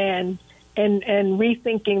 Yeah, and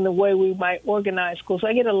rethinking the way we might organize schools. So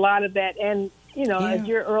I get a lot of that, and as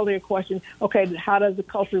your earlier question, okay, how does the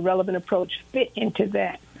culturally relevant approach fit into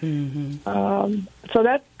that? So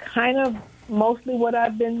that's kind of mostly what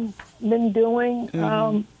I've been doing.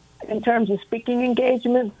 In terms of speaking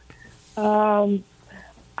engagements,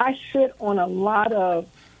 I sit on a lot of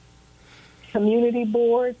community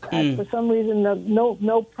boards. For some reason,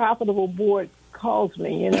 no profitable board calls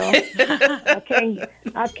me. I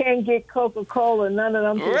can't get Coca-Cola. None of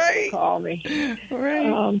them people call me.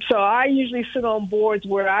 Right. So I usually sit on boards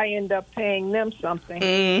where I end up paying them something.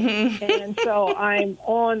 And so I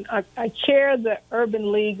chair the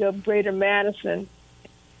Urban League of Greater Madison.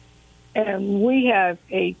 And we have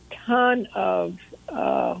a ton of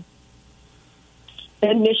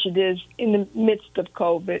initiatives in the midst of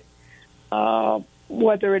COVID,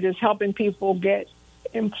 whether it is helping people get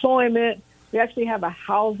employment. We actually have a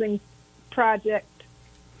housing project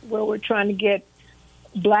where we're trying to get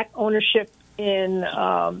Black ownership in,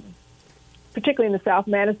 particularly in the South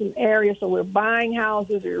Madison area. So we're buying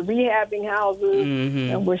houses, we're rehabbing houses,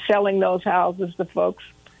 and we're selling those houses to folks.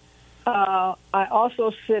 I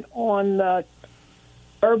also sit on the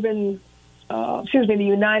the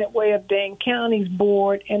United Way of Dane County's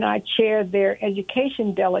board, and I chair their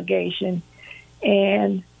education delegation.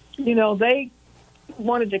 And, they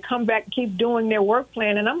wanted to come back and keep doing their work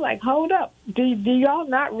plan. And I'm like, hold up. Do y'all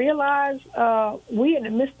not realize we in the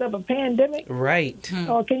midst of a pandemic? Right.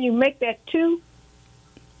 Or can you make that too?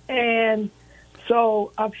 And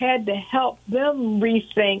so I've had to help them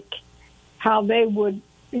rethink how they would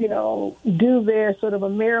do their sort of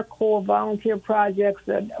AmeriCorps volunteer projects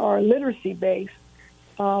that are literacy-based.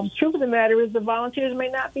 Truth of the matter is the volunteers may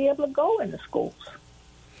not be able to go into schools,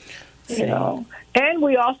 And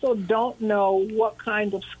we also don't know what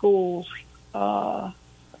kind of schools, we're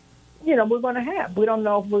going to have. We don't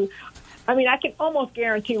know if I can almost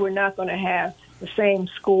guarantee we're not going to have the same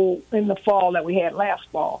school in the fall that we had last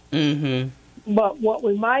fall. But what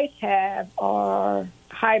we might have are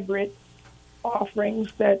hybrid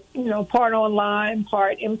offerings that, part online,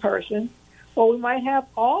 part in person, or we might have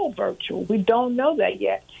all virtual. We don't know that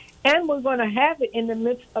yet. And we're going to have it in the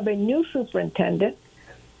midst of a new superintendent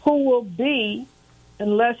who will be,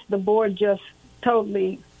 unless the board just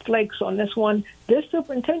totally flakes on this one, this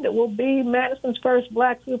superintendent will be Madison's first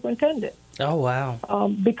Black superintendent. Oh, wow.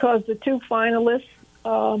 Because the two finalists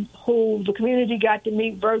who the community got to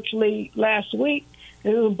meet virtually last week, it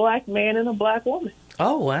was a Black man and a Black woman.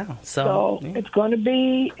 Oh, wow. So it's going to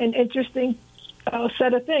be an interesting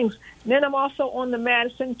set of things. Then I'm also on the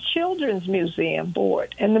Madison Children's Museum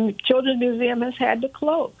board, and the Children's Museum has had to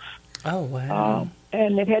close. Oh, wow.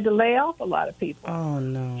 And they've had to lay off a lot of people. Oh,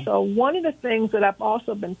 no. So one of the things that I've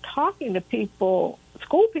also been talking to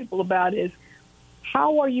school people about is,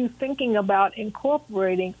 how are you thinking about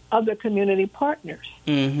incorporating other community partners?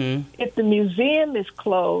 If the museum is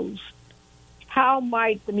closed, how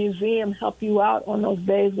might the museum help you out on those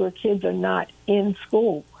days where kids are not in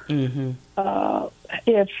school?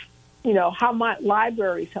 If how might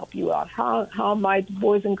libraries help you out? How might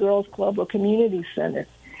Boys and Girls Club or community centers?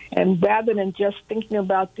 And rather than just thinking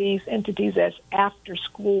about these entities as after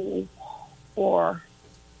school or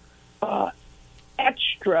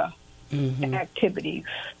extra activities,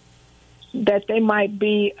 that they might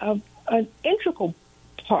be an integral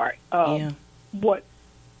part of what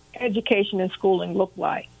education and schooling look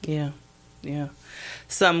like. Yeah.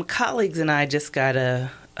 Some colleagues and I just got a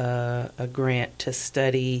grant to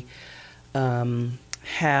study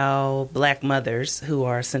how Black mothers who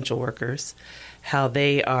are essential workers, how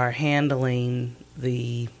they are handling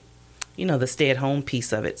the stay-at-home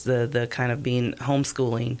piece of it, the kind of being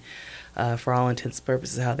homeschooling for all intents and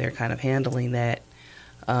purposes, how they're kind of handling that.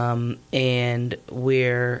 And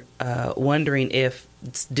we're wondering if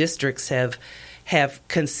districts have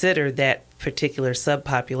considered that particular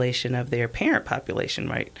subpopulation of their parent population,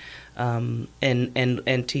 right? And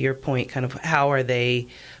to your point, kind of who are they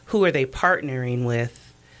partnering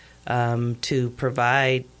with to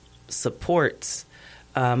provide supports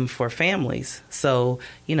for families? So,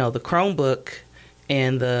 the Chromebook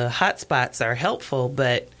and the hotspots are helpful,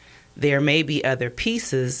 but there may be other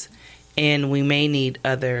pieces, and we may need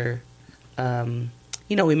other,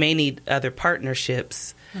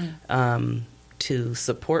 partnerships to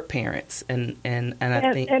support parents, and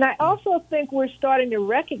I also think we're starting to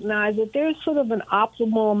recognize that there's sort of an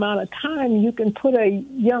optimal amount of time you can put a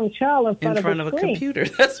young child in front of a computer.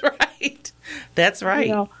 That's right.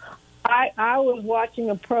 I was watching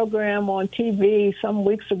a program on TV some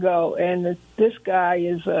weeks ago, and this guy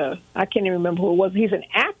is I can't even remember who it was. He's an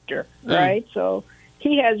actor, right? So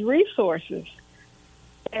he has resources,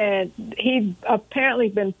 and he's apparently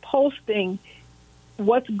been posting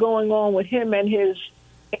what's going on with him and his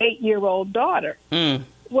 8-year-old daughter.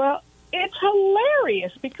 Well, it's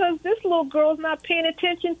hilarious because this little girl's not paying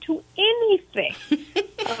attention to anything.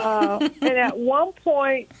 And at one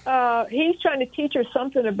point, he's trying to teach her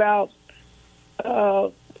something about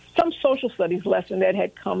some social studies lesson that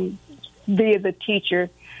had come via the teacher,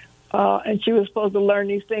 and she was supposed to learn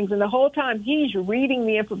these things. And the whole time he's reading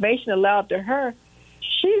the information aloud to her,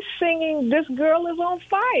 she's singing "This Girl Is on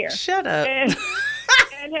Fire." Shut up.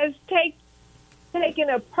 And has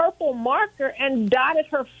taken a purple marker and dotted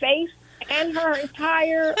her face and her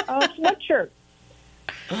entire sweatshirt.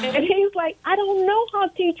 And he's like, I don't know how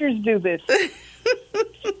teachers do this.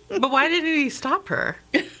 But why didn't he stop her?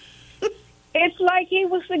 It's like he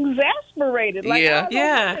was exasperated. Like, I don't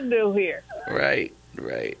know what to do here. Right.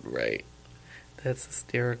 That's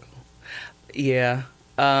hysterical. Yeah.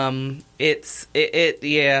 It's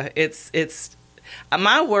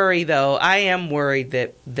my worry, though. I am worried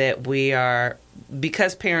that we are,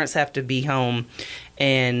 because parents have to be home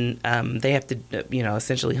and they have to,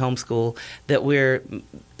 essentially homeschool, that we're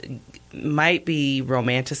might be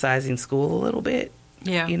romanticizing school a little bit.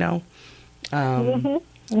 Yeah.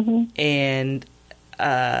 And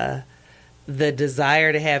the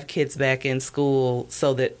desire to have kids back in school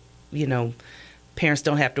so that, parents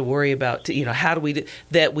don't have to worry about, how do we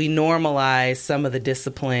that we normalize some of the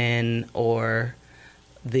discipline or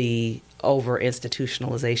the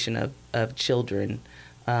over-institutionalization of children.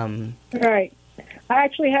 Right. I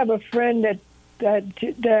actually have a friend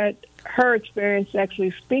that her experience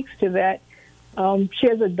actually speaks to that. She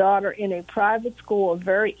has a daughter in a private school, a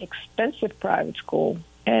very expensive private school,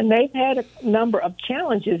 and they've had a number of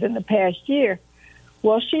challenges in the past year.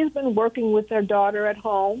 Well, she's been working with their daughter at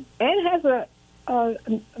home and has a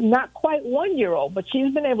not quite 1-year-old, but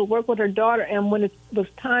she's been able to work with her daughter. And when it was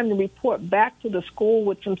time to report back to the school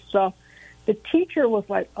with some stuff, the teacher was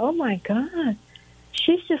like, "Oh my God,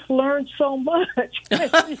 she's just learned so much." And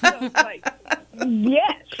she was like,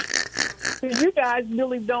 "Yes, because you guys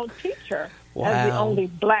really don't teach her as the only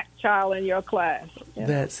Black child in your class."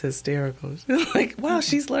 That's hysterical. Like, wow,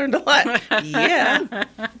 she's learned a lot. Yeah.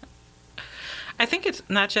 I think it's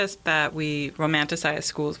not just that we romanticize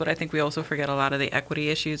schools, but I think we also forget a lot of the equity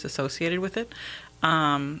issues associated with it.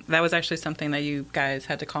 That was actually something that you guys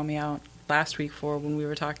had to call me out last week for when we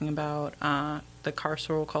were talking about the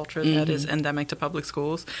carceral culture that is endemic to public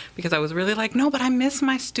schools, because I was really like, no, but I miss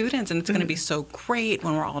my students, and it's going to be so great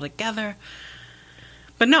when we're all together.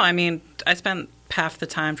 But no, I mean, I spent half the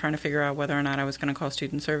time trying to figure out whether or not I was going to call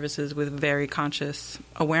student services with very conscious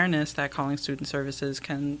awareness that calling student services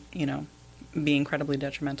can, be incredibly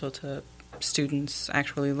detrimental to students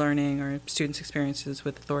actually learning or students' experiences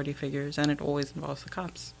with authority figures, and it always involves the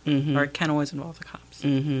cops, or it can always involve the cops.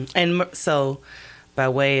 And so, by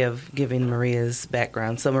way of giving Maria's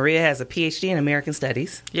background, so Maria has a PhD in American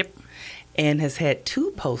Studies. Yep. And has had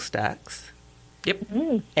 2 postdocs. Yep.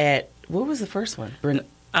 At, what was the first one?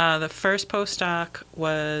 The first postdoc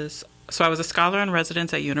was So I was a scholar in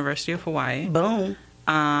residence at University of Hawaii. Boom.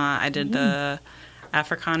 I did the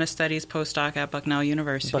Africana Studies postdoc at Bucknell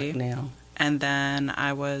University. Bucknell. And then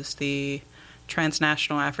I was the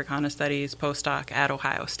Transnational Africana Studies postdoc at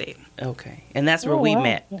Ohio State. Okay. And that's where we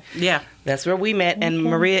met. Yeah. That's where we met. And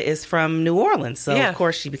Maria is from New Orleans. So, of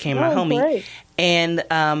course, she became my homie. Great. And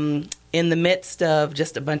in the midst of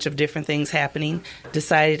just a bunch of different things happening,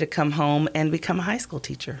 decided to come home and become a high school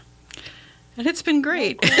teacher. And it's been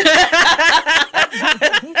great.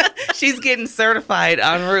 She's getting certified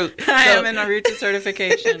en route. I am in en route to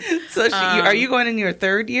certification. So are you going in your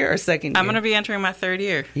third year or second year? I'm going to be entering my third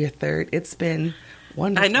year. Your third. It's been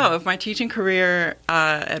wonderful. I know. If my teaching career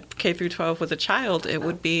at K through 12 was a child, it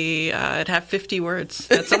would be, it'd have 50 words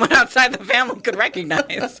that someone outside the family could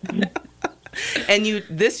recognize. And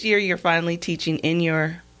this year you're finally teaching in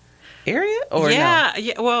your area? Or no?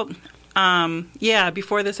 Yeah. Well,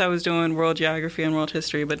 before this I was doing world geography and world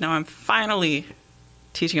history, but now I'm finally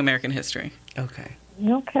teaching American history. Okay.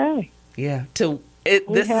 Okay. Yeah.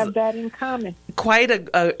 We have that in common. Quite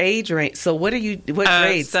a age range. So what grades?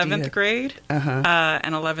 7th grade and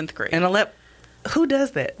 11th grade. And who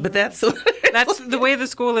does that? But that's the way the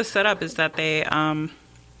school is set up, is that they, I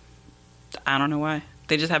don't know why.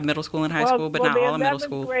 They just have middle school and high school, but not all of middle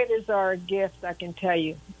school. The 11th graders are a gift, I can tell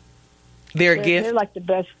you. They're a gift? They're like the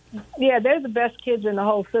best. Yeah, they're the best kids in the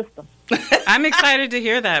whole system. I'm excited to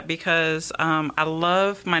hear that because I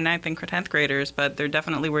love my 9th and 10th graders, but there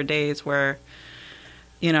definitely were days where,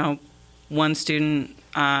 one student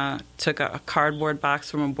took a cardboard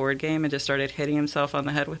box from a board game and just started hitting himself on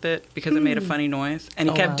the head with it because it made a funny noise. And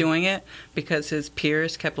he kept doing it because his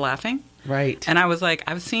peers kept laughing. Right. And I was like,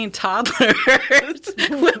 I've seen toddlers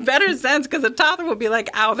with better sense, because a toddler would be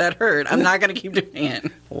like, ow, that hurt. I'm not going to keep doing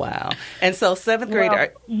it. Wow. And so 7th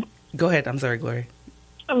grade, go ahead. I'm sorry, Gloria.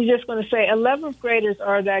 I'm just going to say 11th graders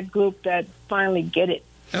are that group that finally get it.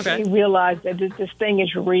 Okay. They realize that this thing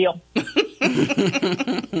is real.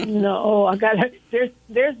 There's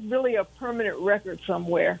really a permanent record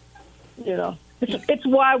somewhere, It's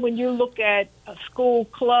why when you look at school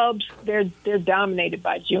clubs, they're dominated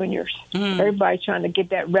by juniors. Everybody's trying to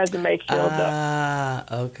get that resume filled up.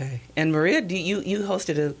 Okay. And Maria, you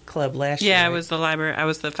hosted a club last year? Yeah, right? I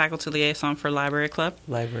was the faculty liaison for Library Club.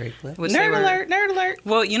 Library Club. Nerd alert.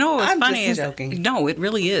 Well, what was funny is no, it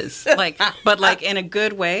really is. But in a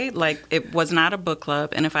good way. Like, it was not a book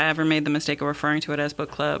club, and if I ever made the mistake of referring to it as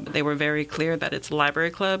book club, they were very clear that it's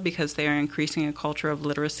Library Club because they are increasing a culture of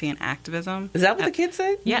literacy and activism. Is that what the kids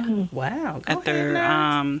said? Yeah. Wow.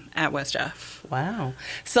 At West Jeff. Wow.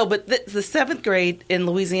 So, but the 7th grade in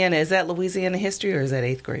Louisiana, is that Louisiana history or is that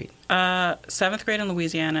 8th grade? 7th grade in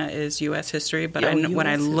Louisiana is U.S. history, but when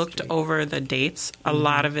I looked over the dates, a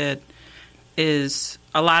lot of it is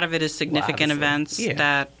significant events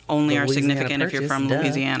that only are significant if you're from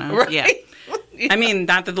Louisiana. Right. Yeah. I mean,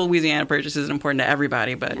 not that the Louisiana Purchase is important to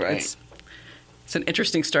everybody, but it's an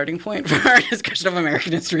interesting starting point for our discussion of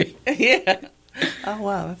American history. Yeah. Oh,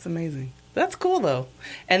 wow. That's amazing. That's cool, though.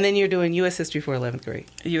 And then you're doing U.S. history for 11th grade.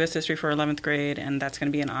 U.S. history for 11th grade, and that's going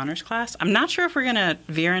to be an honors class. I'm not sure if we're going to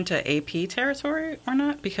veer into AP territory or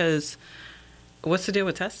not, because what's the deal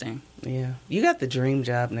with testing? Yeah. You got the dream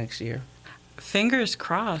job next year. Fingers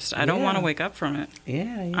crossed. I don't want to wake up from it.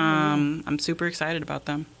 Yeah. I'm super excited about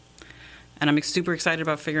them. And I'm super excited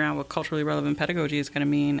about figuring out what culturally relevant pedagogy is going to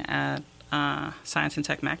mean at Science and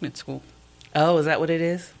Tech Magnet School. Oh, is that what it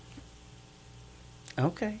is?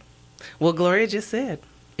 Okay. Well, Gloria just said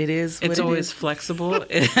it is. It's always flexible.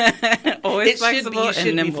 Always flexible and nimble. You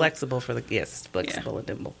should be flexible flexible and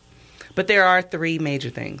nimble. But there are 3 major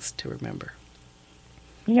things to remember.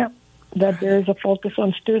 Yep. That there is a focus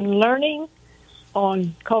on student learning,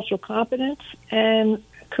 on cultural competence, and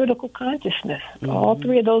critical consciousness. Mm-hmm. All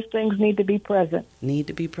 3 of those things need to be present. Need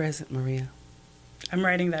to be present, Maria. I'm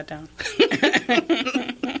writing that down.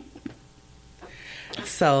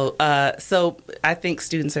 So I think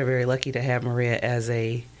students are very lucky to have Maria as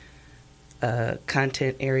a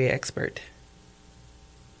content area expert.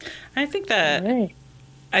 I think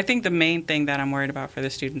the main thing that I'm worried about for the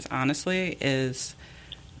students, honestly, is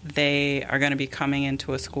they are going to be coming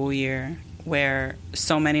into a school year where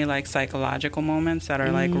so many psychological moments that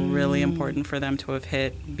are really important for them to have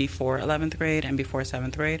hit before 11th grade and before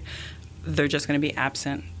 7th grade, they're just going to be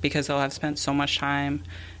absent because they'll have spent so much time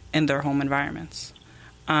in their home environments.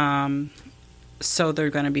 So they're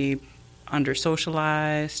going to be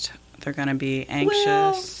under-socialized. They're going to be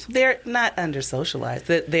anxious. Well, they're not under-socialized.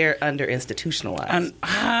 They're under-institutionalized.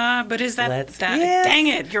 But is that... Yes. Dang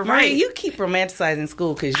it, you're right. Maria, you keep romanticizing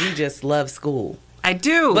school because you just love school. I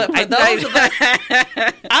do. But for those of us,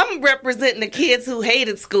 I'm representing the kids who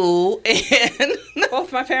hated school. And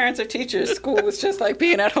both my parents are teachers. School was just like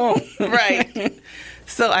being at home. Right.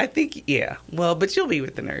 So I think, yeah. Well, but you'll be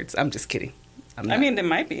with the nerds. I'm just kidding. I mean, they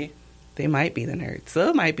might be. They might be the nerds. So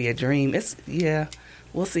it might be a dream. Yeah.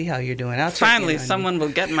 We'll see how you're doing. Finally, someone will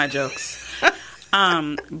get my jokes.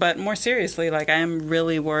 But more seriously, like, I am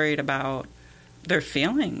really worried about their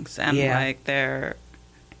feelings and like their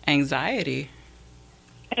anxiety.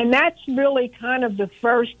 And that's really kind of the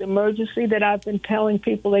first emergency that I've been telling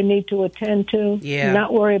people they need to attend to. Yeah.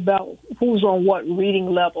 Not worry about who's on what reading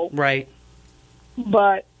level. Right.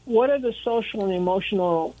 But what are the social and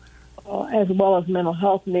emotional as well as mental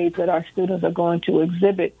health needs that our students are going to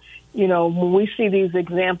exhibit? You know, when we see these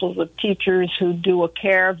examples of teachers who do a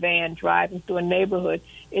caravan driving through a neighborhood,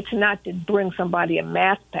 it's not to bring somebody a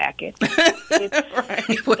math packet.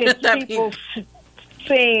 It's people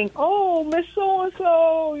saying, "Oh, Miss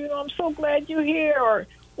So-and-so, you know, I'm so glad you're here,"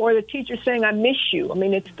 or the teacher saying, "I miss you." I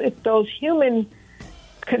mean, it's those human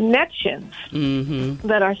connections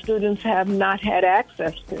that our students have not had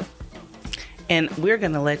access to. And we're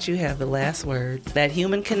going to let you have the last word. That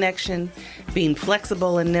human connection, being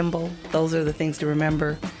flexible and nimble, those are the things to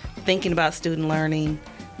remember. Thinking about student learning,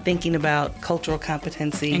 thinking about cultural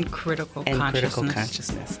competency. And critical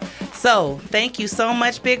consciousness. So, thank you so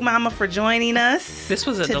much, Big Mama, for joining us. This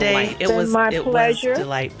was a today. delight. It was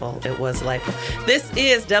delightful. It was delightful. This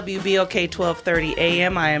is WBOK 1230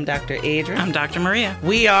 AM. I am Dr. Adrian. I'm Dr. Maria.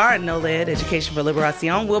 We are NOLED Education for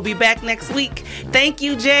Liberación. We'll be back next week. Thank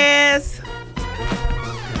you, Jazz.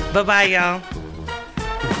 Bye-bye, y'all.